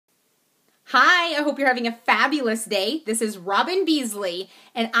Hi, I hope you're having a fabulous day. This is Robin Beasley,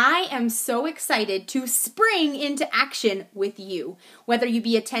 and I am so excited to spring into action with you. Whether you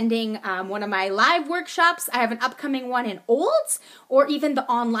be attending one of my live workshops, I have an upcoming one in Olds, or even the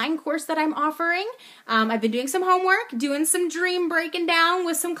online course that I'm offering. I've been doing some homework, doing some dream breaking down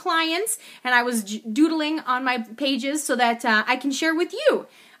with some clients, and I was doodling on my pages so that I can share with you.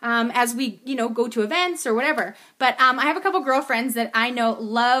 As we, go to events or whatever. But I have a couple girlfriends that I know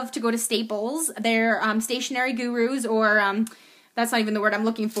love to go to Staples. They're stationery gurus, or that's not even the word I'm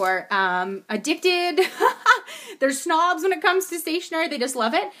looking for. Addicted. They're snobs when it comes to stationery. They just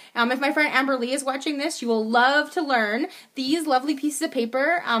love it. If my friend Amber Lee is watching this, she will love to learn these lovely pieces of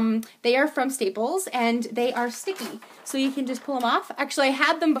paper. They are from Staples, and they are sticky. So you can just pull them off. Actually, I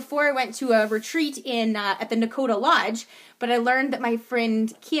had them before I went to a retreat at the Nakota Lodge, but I learned that my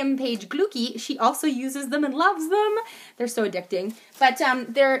friend Kim Page Glucki, she also uses them and loves them. They're so addicting. But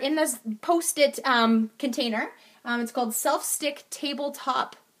they're in this Post-it container. It's called Self-Stick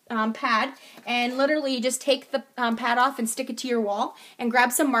Tabletop Pad, and literally you just take the pad off and stick it to your wall, and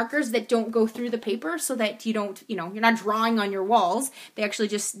grab some markers that don't go through the paper so that you don't, you're not drawing on your walls. They actually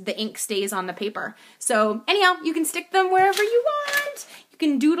the ink stays on the paper. So anyhow, you can stick them wherever you want. You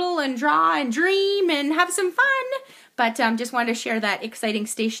can doodle and draw and dream and have some fun. But just wanted to share that exciting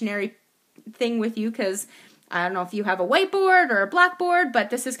stationery thing with you, because I don't know if you have a whiteboard or a blackboard, but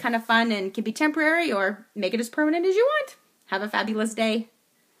this is kind of fun and can be temporary or make it as permanent as you want. Have a fabulous day.